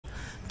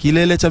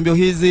Kilele cha mbio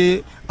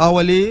hizi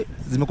awali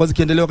zimekuwa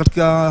zikiendelewa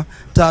katika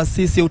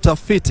taasisi ya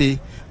utafiti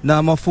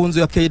na mafunzo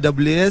ya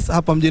KWS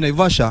hapa mjini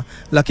Naivasha,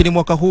 lakini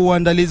mwaka huu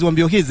waandalizi wa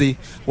mbio hizi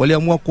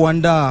waliamua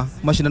kuandaa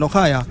mashindano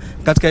haya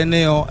katika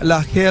eneo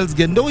la Hells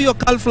Gate. Ndio huyo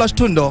Carl Flash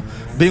Tundo,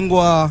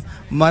 bingwa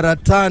mara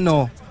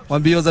 5 wa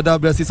mbio za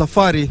WRC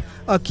safari,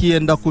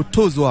 akienda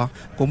kutuzwa.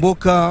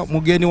 Kumbuka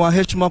mgeni wa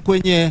heshima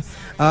kwenye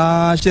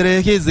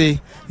sherehe hizi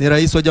ni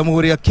Rais wa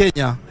Jamhuri ya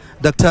Kenya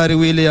Daktari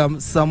William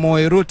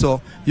Samoei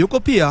Ruto. Yuko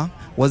pia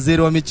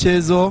waziri wa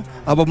michezo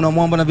Ababu na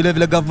Mwamba na vile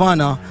vile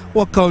gavana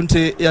wa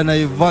kaunti ya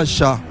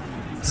Naivasha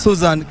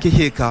Susan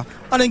Kihika.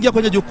 Anaingia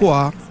kwenye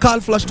jukwaa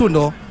Carl Flash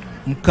Tundo,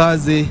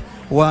 mkazi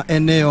wa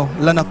eneo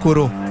la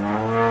Nakuru.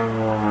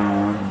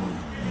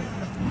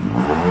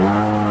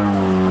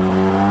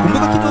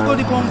 Kumbuka kidogo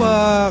ni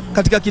kwamba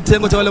katika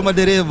kitengo cha wale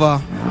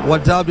madereva wa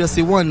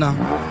WRC1,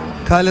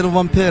 Kalle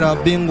Rovanpera,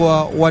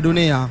 bingwa wa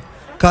dunia,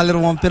 Kalle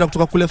Rovanpera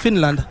kutoka kule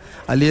Finland,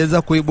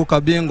 aliweza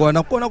kuibuka bingwa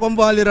na kuona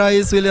kwamba ali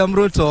Rais William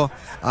Ruto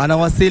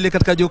anawasili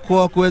katika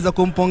jukwaa kuweza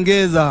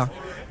kumpongeza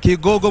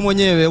kigogo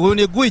mwenyewe. Huyu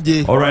ni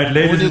gwiji. Alright,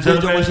 ladies and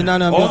gentlemen,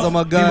 mashindano ya mbio za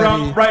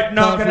magari. Right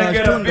now, can I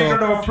get a big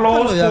round of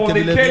applause for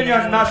the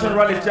Kenyan National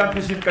Rally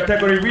Championship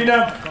category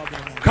winner,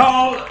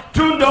 Carl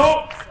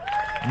Tundo,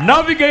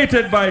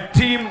 navigated by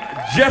Team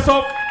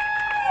Jessup,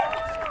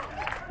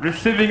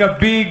 receiving a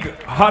big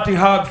hearty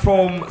hug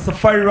from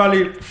Safari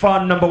Rally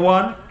fan number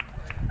 1.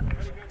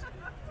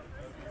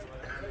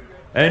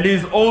 And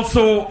is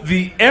also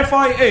the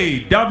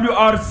FIA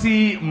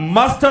WRC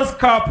Masters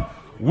Cup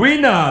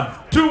winner.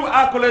 2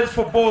 accolades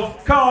for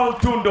both Carl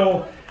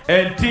Tundo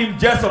and Team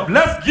Jessup.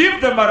 Let's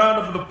give them a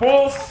round of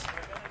applause.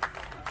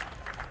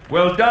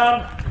 Well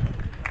done.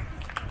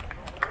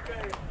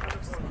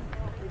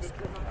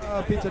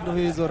 Picha ndo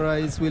hizo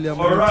Rais William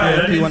Ruto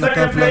akiwa na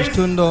Carl Flash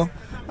Tundo,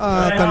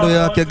 kando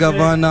yake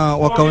gavana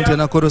wa kaunti ya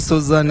Nakuru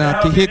Susan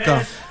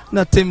Kihika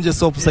na Team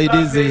Jessup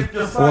msaidizi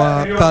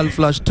wa Carl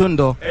Flash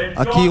Tundo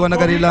akiwa na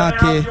gari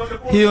lake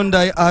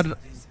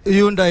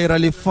Hyundai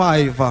Rally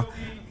 5,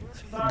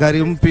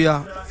 gari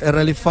mpya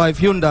Rally 5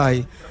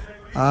 Hyundai.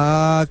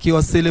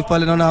 Akiwasili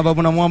pale naona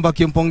Ababu na Mwamba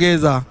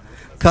akimpongeza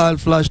Carl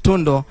Flash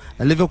Tundo.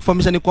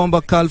 Alivyokufahamisha ni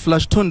kwamba Carl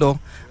Flash Tundo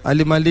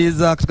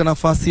alimaliza katika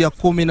nafasi ya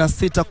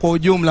 16 kwa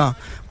ujumla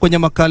kwenye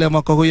makala ya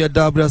mwaka huu ya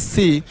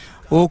WRC,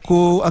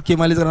 huku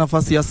akimaliza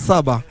nafasi ya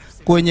 7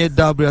 kwenye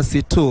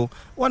WRC2.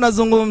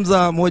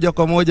 Wanazungumza moja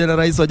kwa moja na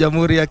Rais wa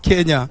Jamhuri ya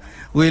Kenya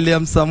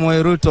William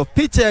Samoei Ruto.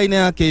 Picha ya aina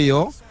yake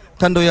hiyo.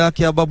 Kando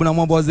yake Ababu na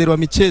Mwamba, waziri wa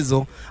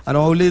michezo,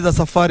 anawauliza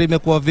safari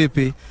imekuwa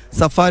vipi?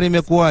 Safari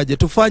imekuwaje?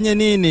 Tufanye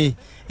nini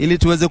ili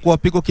tuweze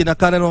kuwapiku kina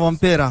Kalle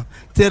Rovanpera,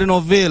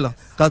 Ternoville,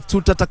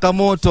 Katuta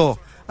Takamoto?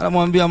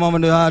 Anamwambia mama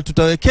ndio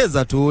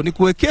tutawekeza tu, ni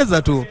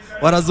kuwekeza tu.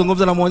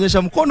 Wanazungumza na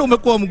muonyesha mkono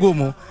umekuwa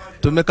mgumu.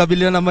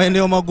 Tumekabiliana na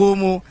maeneo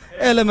magumu.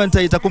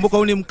 Elementaita, kumbuka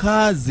huyu ni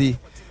mkazi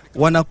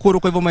wa Nakuru,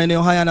 kwa hivyo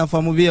maeneo haya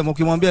anafahamu vyema.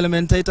 Ukimwambia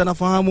Elementaita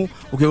anafahamu,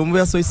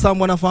 ukimwambia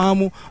Soisamu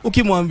anafahamu,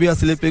 ukimwambia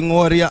Sleeping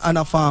Warrior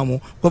anafahamu.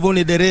 Kwa hivyo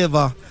ni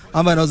dereva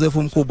ambaye ana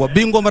uzoefu mkubwa.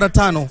 Bingwa mara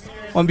 5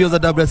 wa mbio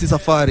za WRC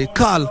safari,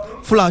 Carl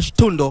Flash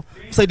Tundo,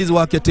 msaidizi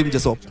wake Team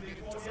Jessup.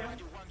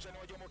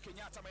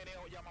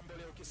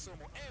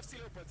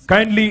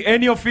 Kindly,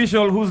 any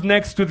official who's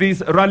next to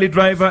this rally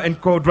driver and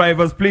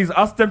co-drivers, please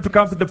ask them to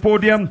come to the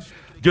podium.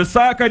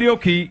 Josiah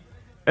Karaoke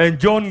and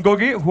John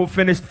Gogi, who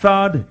finished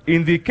 3rd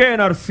in the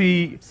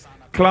KNRC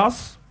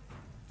class.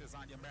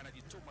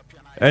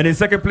 And in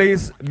 2nd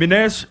place,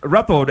 Minesh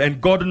Rathod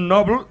and Gordon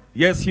Noble.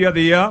 Yes, here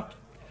they are.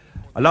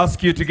 I'll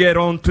ask you to get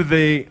on to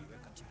the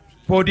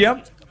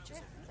podium.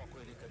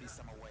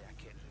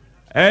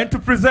 And to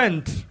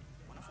present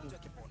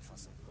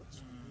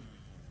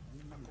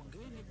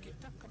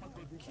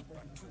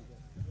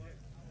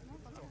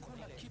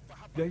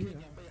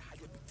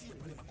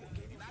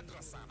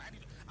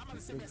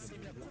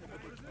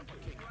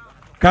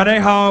can I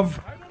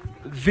have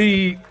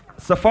the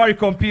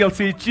Safaricom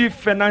PLC Chief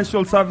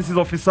Financial Services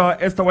Officer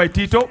Esther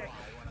Waitito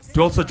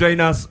to also join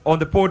us on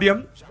the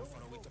podium.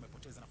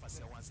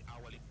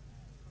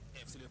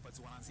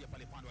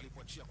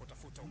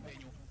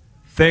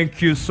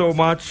 Thank you so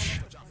much.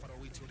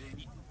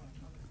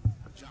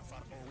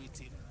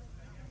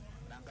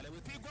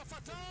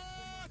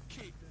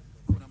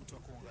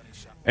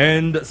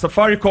 And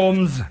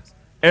Safaricom's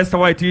Esther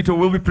Waitito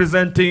will be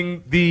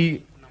presenting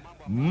the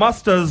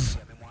Masters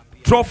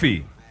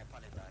Trophy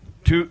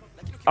to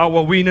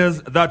our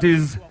winners, that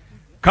is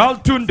Carl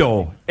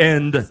Tundo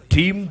and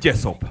Team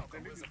Jessup.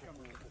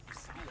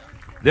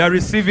 They are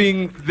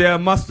receiving their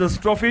Masters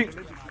Trophy.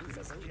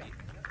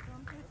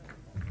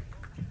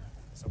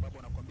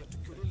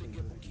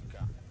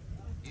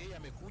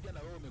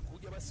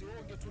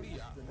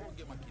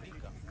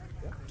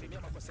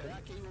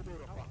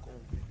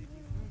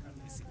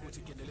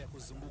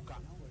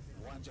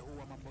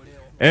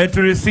 And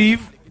to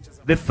receive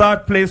the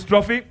 3rd place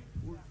trophy,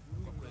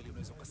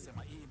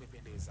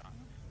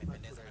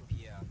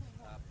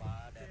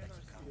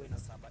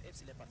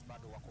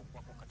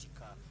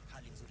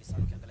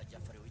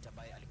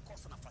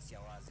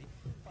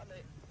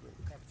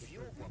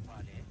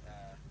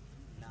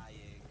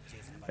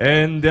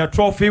 And their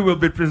trophy will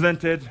be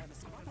presented.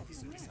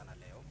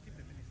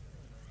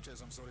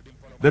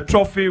 The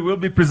trophy will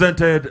be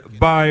presented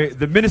by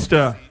the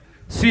Minister,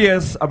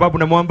 CS Ababu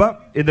Namwamba,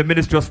 in the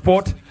Ministry of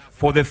Sport,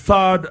 for the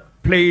third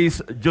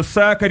place,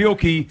 Josiah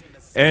Kariuki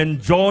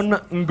and John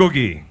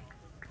Ngugi.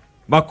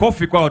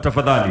 Makofi kwao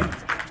tafadhali.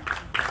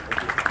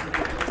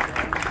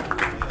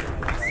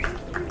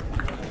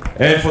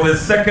 And for the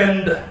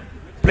second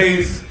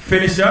place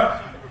finisher,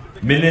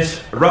 Minish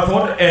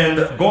Rathod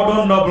and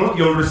Gordon Noble,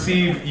 you'll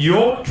receive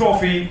your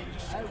trophy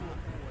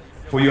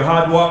for your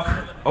hard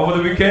work over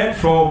the weekend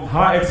from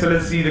Her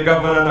Excellency the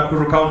Governor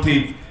Nakuru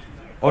County,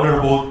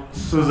 Honorable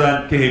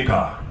Susan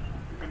Kehika.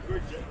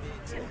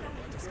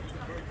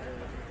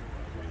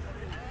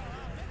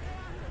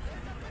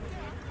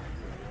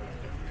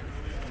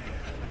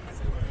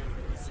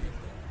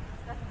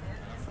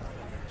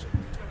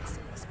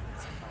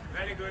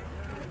 Very good.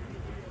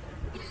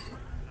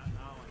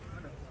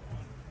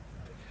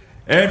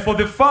 And for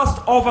the first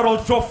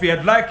overall trophy,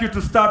 I'd like you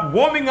to start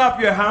warming up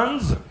your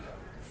hands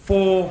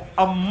for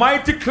a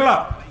mighty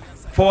clap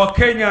for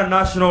Kenya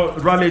National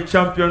Rally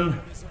Champion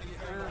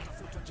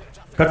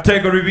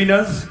category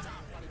winners.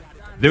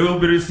 They will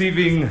be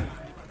receiving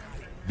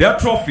their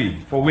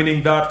trophy for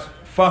winning that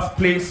first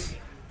place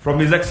from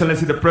His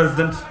Excellency the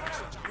President,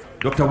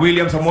 Dr.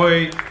 William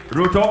Samoei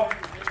Ruto,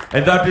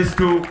 and that is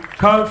to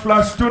Carl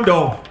Flash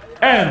Tundo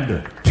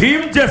and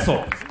Team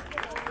Jessup.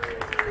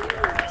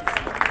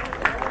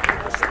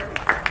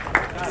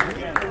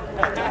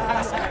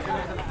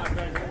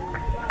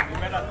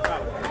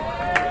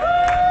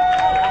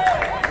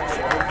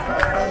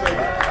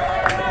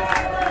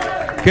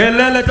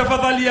 Kelele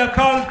tafadhali ya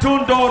Carl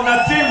Tundo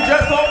na Team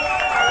Jessup,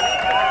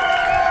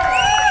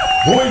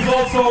 who is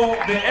also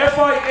the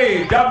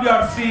FIA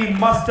WRC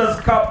Masters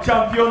Cup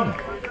champion.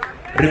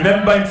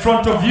 Remember, in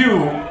front of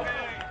you,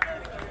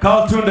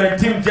 Carl Tundo and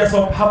Team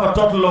Jessup have a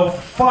total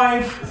of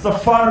 5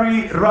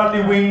 Safari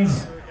Rally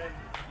wins.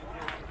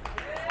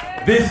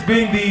 This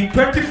being the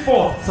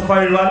 24th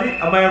Safari Rally,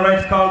 am I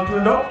right, Carl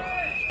Tundo?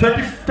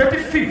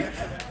 25th?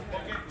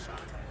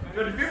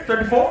 25th,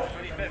 24th?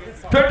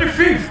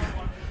 25th!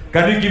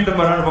 Can we give them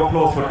a round of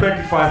applause for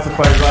 25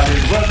 Safari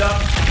Rallies? Well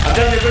done. And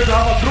then we're going to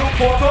have a group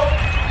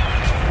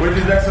photo with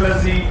His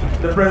Excellency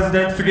the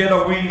President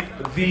together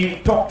with the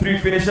top 3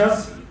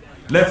 finishers.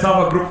 Let's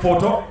have a group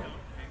photo.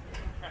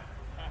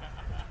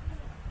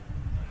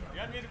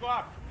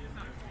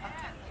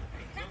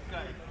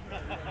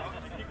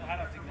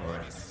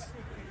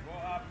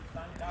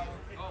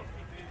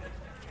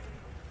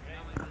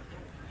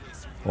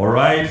 All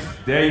right,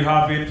 there you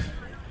have it.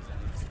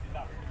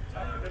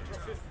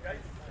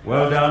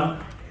 Well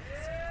done.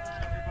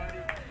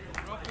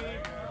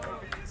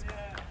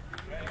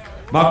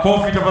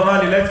 Makofi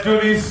tafadhali, let's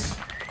do this.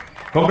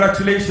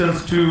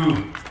 Congratulations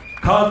to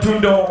Carl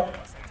Tundo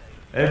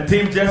and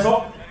Team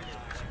Jessup.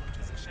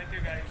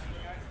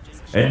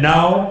 And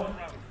now,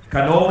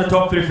 can all the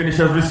top 3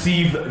 finishers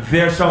receive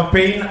their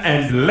champagne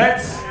and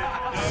let's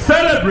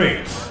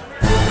celebrate.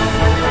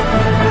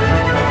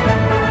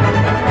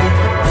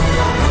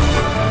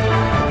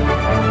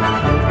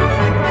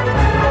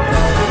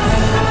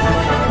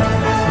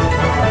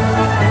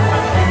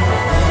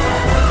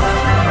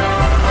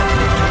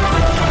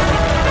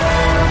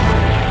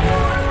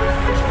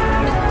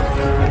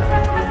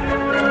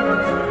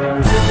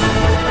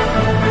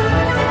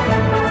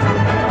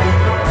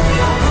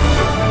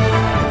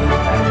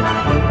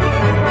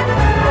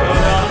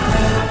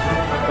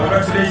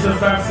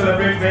 Time to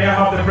celebrate. May I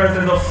have the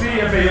presence of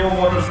CFAO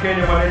Motors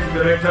Kenya Managing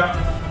Director,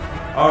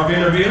 our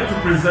Villarreal,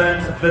 to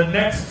present the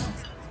next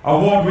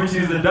award, which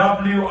is the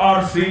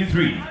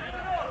WRC3.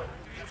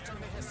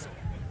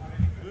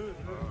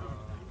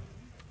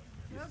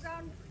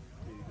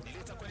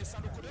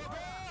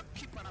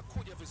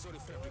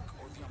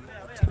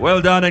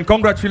 Well done, and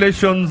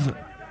congratulations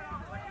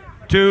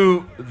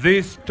to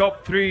these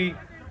top 3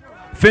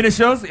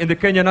 finishers in the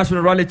Kenya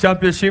National Rally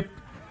Championship.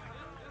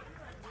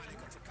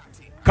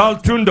 Carl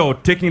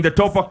Tundo taking the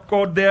top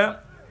accord there,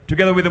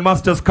 together with the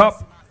Masters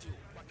Cup.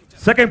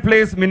 Second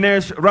place,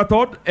 Minesh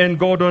Rathod and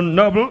Gordon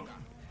Noble.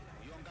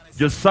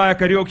 Josiah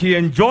Kariuki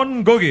and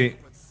John Ngugi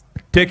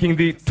taking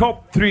the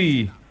top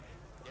 3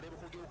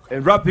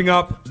 and wrapping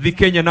up the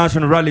Kenya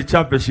National Rally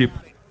Championship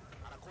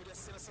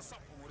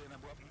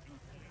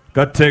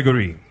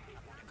category.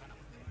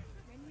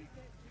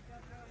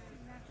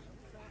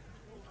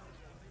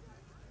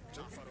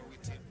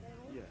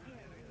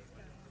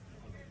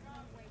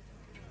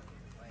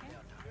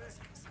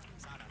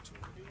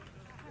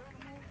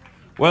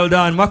 Well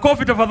done.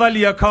 Makofi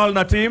tafadhali ya Carl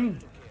na team.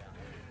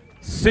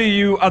 See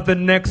you at the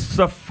next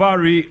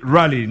Safari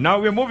Rally. Now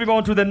we're moving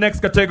on to the next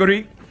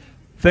category.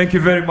 Thank you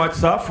very much,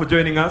 sir, for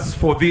joining us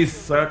for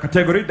this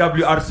category,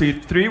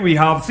 WRC3. We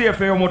have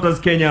CFAO Motors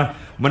Kenya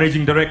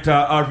Managing Director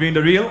Arvind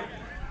Areel.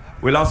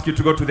 We'll ask you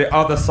to go to the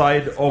other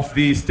side of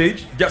the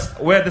stage. Just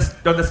where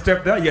on the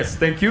step there. Yes,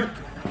 thank you.